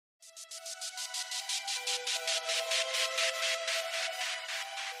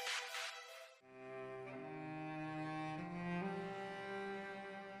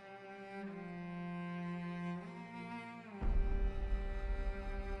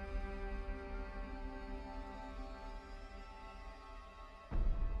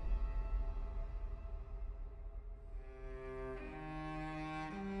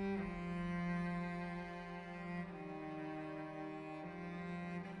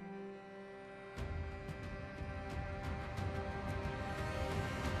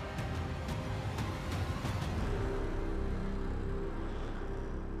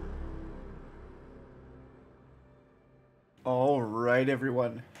All right,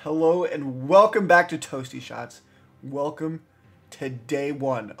 everyone. Hello and welcome back to ToastyShots. Welcome to day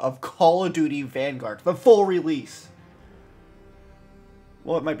one of Call of Duty Vanguard, the full release.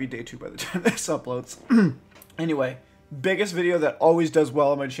 Well, it might be day two by the time this uploads. Anyway, biggest video that always does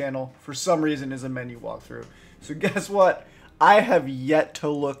well on my channel, for some reason, is a menu walkthrough. So guess what? I have yet to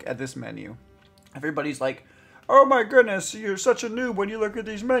look at this menu. Everybody's like, oh my goodness, you're such a noob when you look at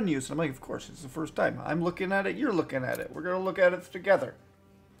these menus. And I'm like, of course, it's the first time. I'm looking at it, you're looking at it. We're going to look at it together.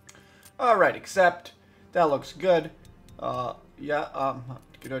 Alright, accept. That looks good. Can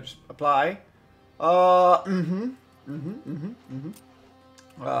I just apply? Alright.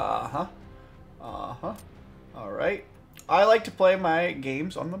 I like to play my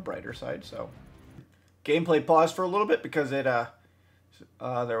games on the brighter side, so. Gameplay paused for a little bit because it,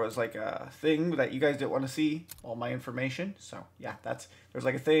 there was like a thing that you guys didn't want to see, all my information. So yeah, there's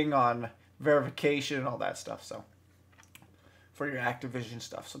like a thing on verification and all that stuff. So for your Activision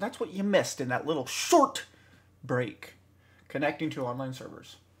stuff. So that's what you missed in that little short break. Connecting to online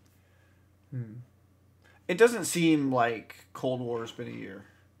servers. It doesn't seem like Cold War's been a year.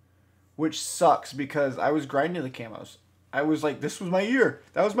 Which sucks because I was grinding the camos. I was like, this was my year.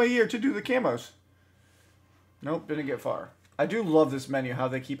 That was my year to do the camos. Nope, didn't get far. I do love this menu, how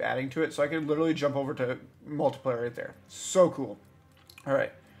they keep adding to it, so I can literally jump over to multiplayer right there. So cool.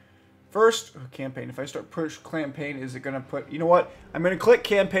 Alright. First, campaign. If I start push campaign, is it going to put... You know what? I'm going to click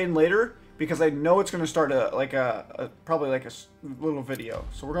campaign later, because I know it's going to start probably like a little video.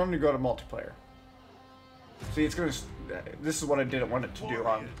 So we're going to go to multiplayer. See, it's going to... This is what I didn't want it to do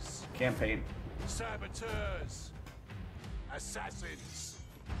on campaign. Saboteurs. Assassins.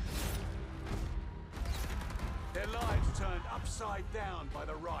 Their lives turned upside down by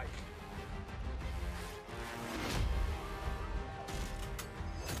the Reich.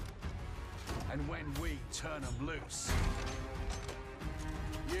 And when we turn them loose,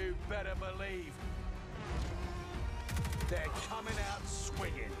 you better believe they're coming out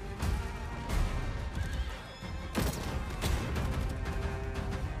swinging.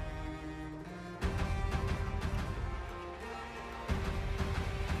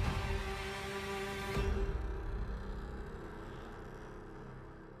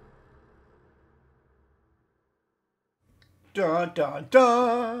 Dun, dun,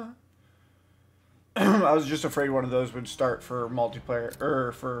 dun. I was just afraid one of those would start for multiplayer,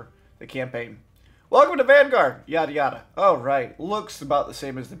 or for the campaign. Welcome to Vanguard, yada yada. Oh right, looks about the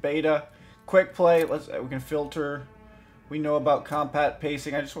same as the beta. Quick play, we can filter. We know about combat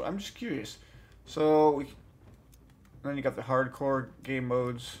pacing. I'm just curious. So then you got the hardcore game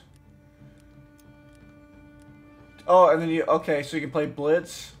modes. Oh, and then okay, so you can play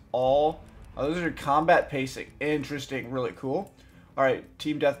Blitz, all. Oh, those are combat pacing. Interesting. Really cool. Alright.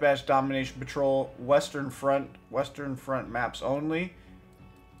 Team Deathmatch, Domination Patrol, Western Front maps only.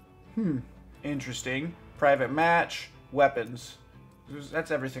 Interesting. Private Match, Weapons. That's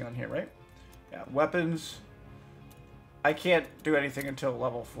everything on here, right? Yeah, Weapons. I can't do anything until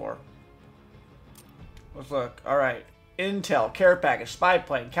level 4. Let's look. Alright. Intel, Care Package, Spy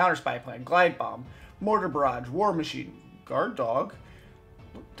Plane, Counter Spy Plane, Glide Bomb, Mortar Barrage, War Machine, Guard Dog.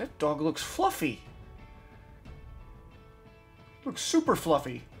 That dog looks fluffy. Looks super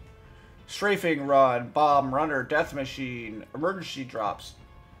fluffy. Strafing Run, Bomb Runner, Death Machine, Emergency Drops.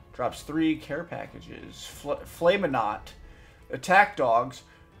 Drops 3 care packages. Flaminaut, Attack Dogs,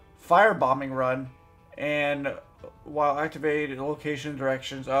 Firebombing Run, and while activated location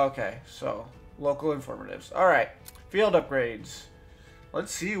directions. Okay, so local informatives. Alright, field upgrades.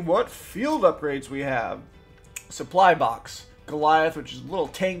 Let's see what field upgrades we have. Supply Box. Goliath, which is a little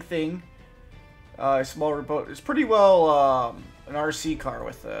tank thing. Smaller boat. It's pretty well an RC car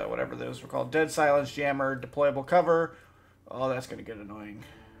with whatever those were called. Dead Silence, Jammer, Deployable Cover. Oh, that's going to get annoying.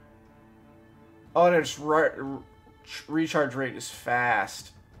 Oh, and its recharge rate is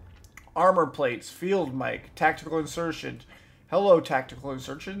fast. Armor Plates, Field Mic, Tactical Insertion. Hello, Tactical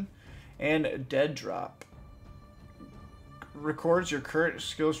Insertion. And Dead Drop. records your current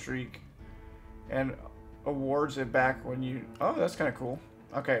skill streak and awards it back when you... Oh, that's kind of cool.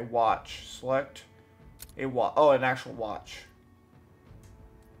 Okay, watch. Select a watch. Oh, an actual watch.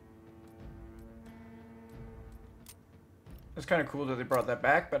 It's kind of cool that they brought that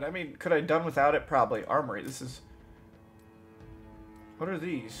back, but I mean, could I have done without it? Probably. Armory. This is... What are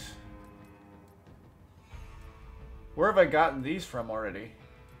these? Where have I gotten these from already?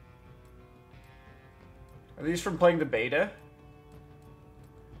 Are these from playing the beta?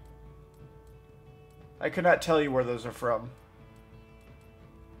 I could not tell you where those are from.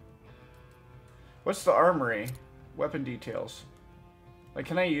 What's the armory? Weapon details. Like,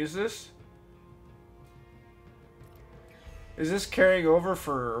 can I use this? Is this carrying over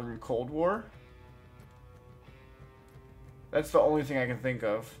for Cold War? That's the only thing I can think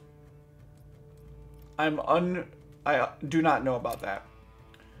of. I do not know about that.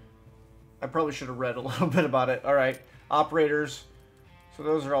 I probably should have read a little bit about it. Alright. Operators. So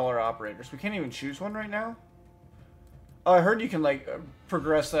those are all our operators. We can't even choose one right now? Oh, I heard you can, like,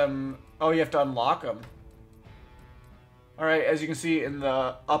 progress them. Oh, you have to unlock them. Alright, as you can see in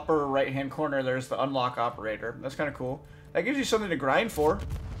the upper right-hand corner, there's the unlock operator. That's kind of cool. That gives you something to grind for.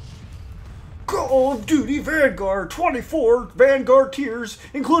 Call of Duty Vanguard, 24 Vanguard tiers,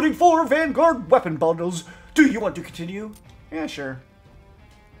 including 4 Vanguard weapon bundles. Do you want to continue? Yeah, sure.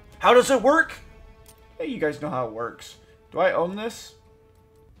 How does it work? Hey, you guys know how it works. Do I own this?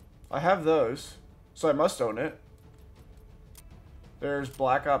 I have those, so I must own it. There's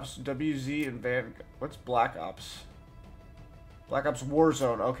Black Ops WZ and Vanguard. What's Black Ops? Black Ops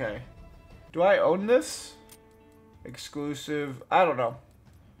Warzone, okay. Do I own this? Exclusive, I don't know.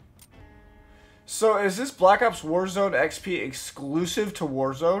 So is this Black Ops Warzone XP exclusive to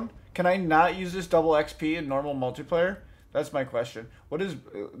Warzone? Can I not use this double XP in normal multiplayer? That's my question. What is...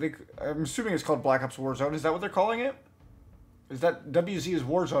 I'm assuming it's called Black Ops Warzone. Is that what they're calling it? Is that... WZ is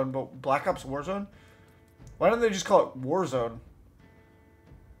Warzone, but Black Ops Warzone? Why don't they just call it Warzone?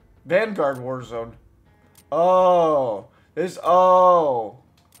 Vanguard Warzone. Oh. This... Oh.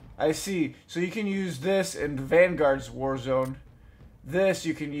 I see. So you can use this in Vanguard's Warzone. This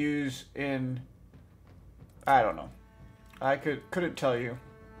you can use in... I don't know. I couldn't tell you.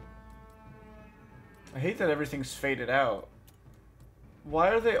 I hate that everything's faded out. Why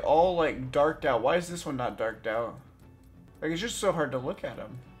are they all, like, darked out? Why is this one not darked out? Like, it's just so hard to look at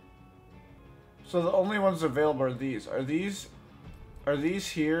them. So the only ones available are these. Are these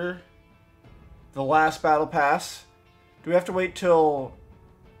here the last Battle Pass? Do we have to wait till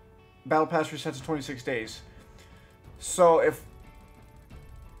Battle Pass resets in 26 days? So if...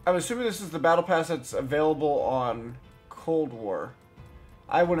 I'm assuming this is the Battle Pass that's available on Cold War.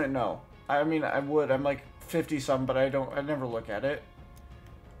 I wouldn't know. I mean, I would. I'm like 50-some, but I never look at it.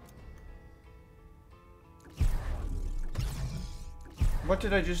 What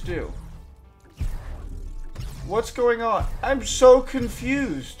did I just do? What's going on? I'm so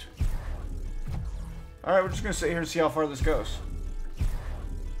confused. Alright, we're just going to sit here and see how far this goes.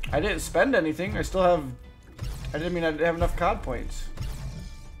 I didn't spend anything. I still have... I didn't mean I didn't have enough COD points.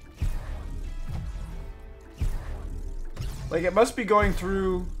 Like, it must be going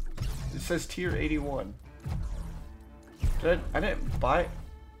through... It says tier 81. I didn't buy...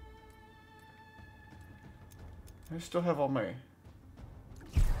 I still have all my...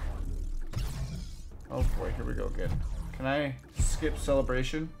 Oh boy, here we go again. Can I skip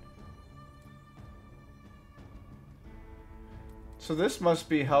celebration? So this must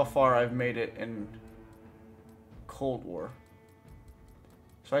be how far I've made it in Cold War.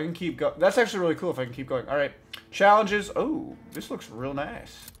 So I can keep going. That's actually really cool if I can keep going. Alright. Challenges. Oh, this looks real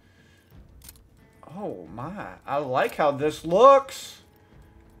nice. Oh my. I like how this looks.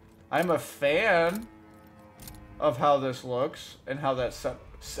 I'm a fan of how this looks and how that's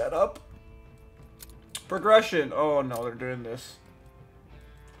set up. Progression. Oh no, they're doing this.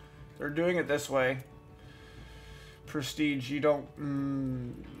 They're doing it this way. Prestige. You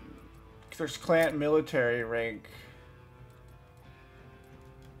don't... there's clan military rank.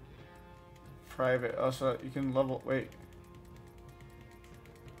 Private. Oh, so you can level... Wait.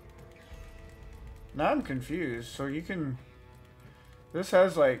 Now I'm confused. So you can... This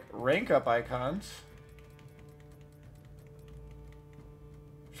has like rank up icons.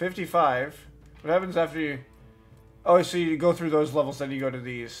 55. What happens after you... Oh, so you go through those levels, then you go to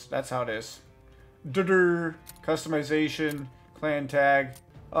these. That's how it is. Customization. Clan tag.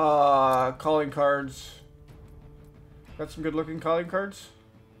 Calling cards. Got some good looking calling cards.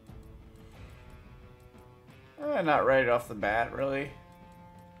 Not right off the bat, really.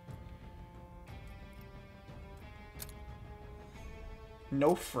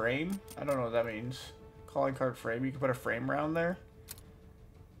 No frame? I don't know what that means. Calling card frame. You can put a frame around there.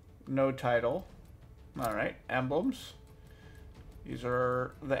 No title. Alright, emblems. These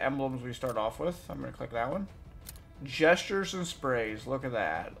are the emblems we start off with. I'm going to click that one. Gestures and sprays. Look at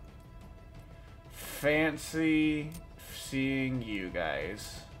that. Fancy seeing you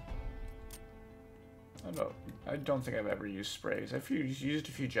guys. I don't think I've ever used sprays. I've used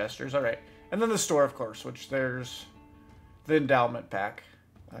a few gestures. Alright. And then the store, of course, which there's the endowment pack.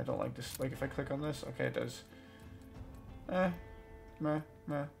 I don't like this. Like, if I click on this, okay, it does. Meh.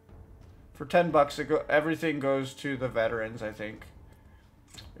 For $10, everything goes to the veterans, I think.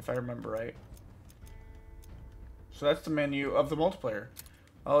 If I remember right. So that's the menu of the multiplayer.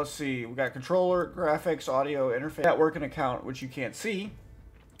 Let's see. We got controller, graphics, audio, interface, network, and account, which you can't see.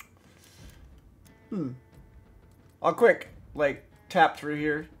 I'll quick, like, tap through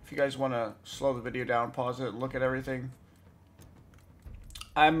here. If you guys want to slow the video down, pause it, and look at everything.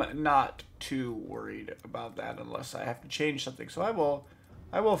 I'm not too worried about that unless I have to change something. So I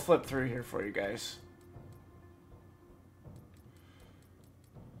will flip through here for you guys.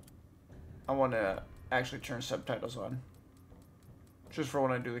 I want to actually turn subtitles on. Just for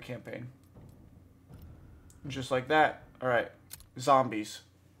when I do the campaign. Just like that. Alright. Zombies.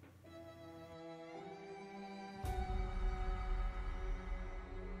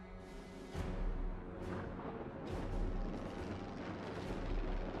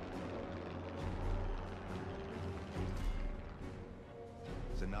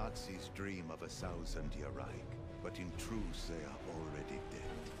 The Nazis dream of a 1,000-year Reich, but in truth they are already dead.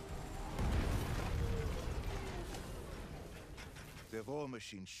 The war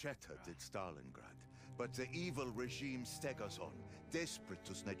machine shattered at Stalingrad, but the evil regime staggers on, desperate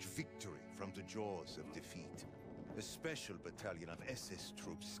to snatch victory from the jaws of defeat. A special battalion of SS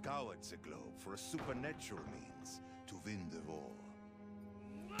troops scoured the globe for a supernatural means to win the war.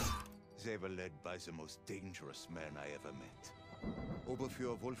 They were led by the most dangerous man I ever met.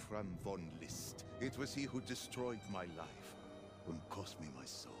 Oberfuhrer Wolfram von List. It was he who destroyed my life and cost me my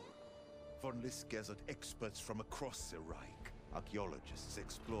soul. Von List gathered experts from across the Reich. Archaeologists,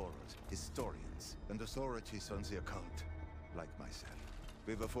 explorers, historians, and authorities on the occult, like myself.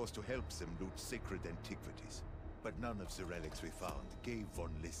 We were forced to help them loot sacred antiquities, but none of the relics we found gave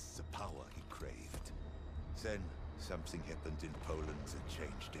von List the power he craved. Then, something happened in Poland that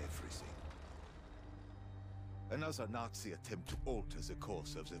changed everything. Another Nazi attempt to alter the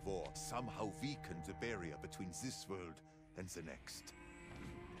course of the war somehow weakened the barrier between this world and the next,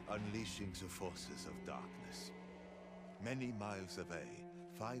 unleashing the forces of darkness. Many miles away,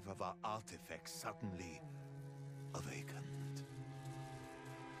 5 of our artifacts suddenly awakened.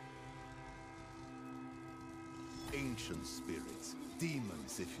 Ancient spirits,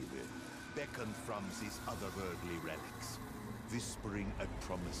 demons if you will, beckon from these otherworldly relics, whispering a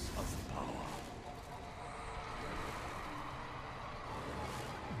promise of power.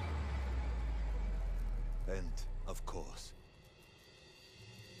 And, of course,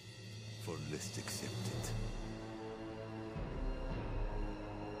 von List accepted.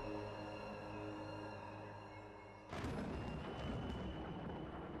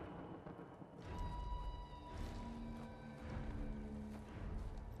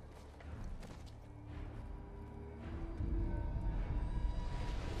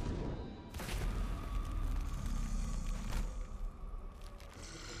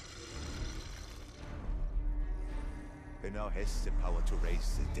 He now has the power to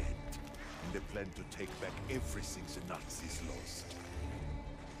raise the dead, and they plan to take back everything the Nazis lost.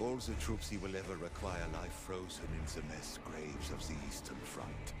 All the troops he will ever require lie frozen in the mass graves of the Eastern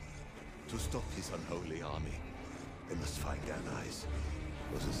Front. To stop his unholy army, they must find allies,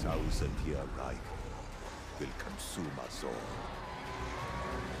 or the 1,000-year Reich will consume us all.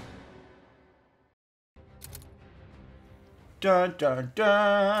 Dun dun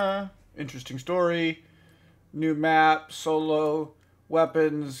dun! Interesting story. New map, solo,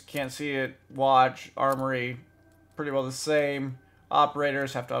 weapons, can't see it, watch, armory, pretty well the same.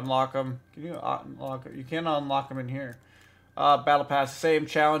 Operators, have to unlock them. Can you unlock it? You can't unlock them in here. Battle pass, same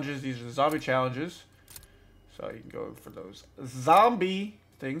challenges. These are the zombie challenges. So you can go for those zombie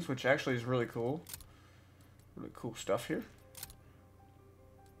things, which actually is really cool. Really cool stuff here.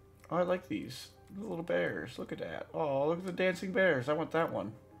 Oh, I like these. The little bears. Look at that. Oh, look at the dancing bears. I want that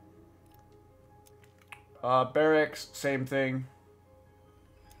one. Barracks, same thing.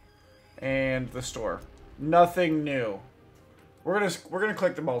 And the store. Nothing new. We're gonna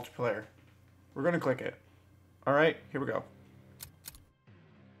click the multiplayer. We're gonna click it. Alright, here we go.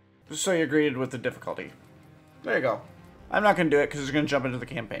 Just so you're greeted with the difficulty. There you go. I'm not gonna do it because it's gonna jump into the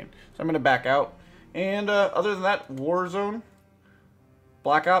campaign. So I'm gonna back out. And other than that, Warzone,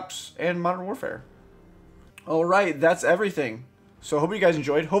 Black Ops, and Modern Warfare. Alright, that's everything. So hope you guys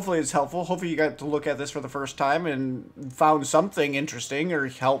enjoyed. Hopefully it's helpful. Hopefully you got to look at this for the first time and found something interesting or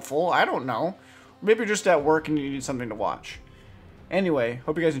helpful. I don't know. Maybe you're just at work and you need something to watch. Anyway,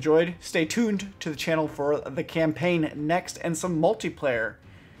 hope you guys enjoyed. Stay tuned to the channel for the campaign next and some multiplayer.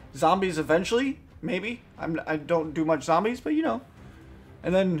 Zombies eventually, maybe. I don't do much zombies, but you know.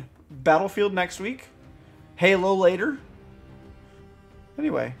 And then Battlefield next week. Halo later.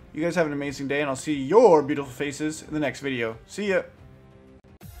 Anyway, you guys have an amazing day, and I'll see your beautiful faces in the next video. See ya!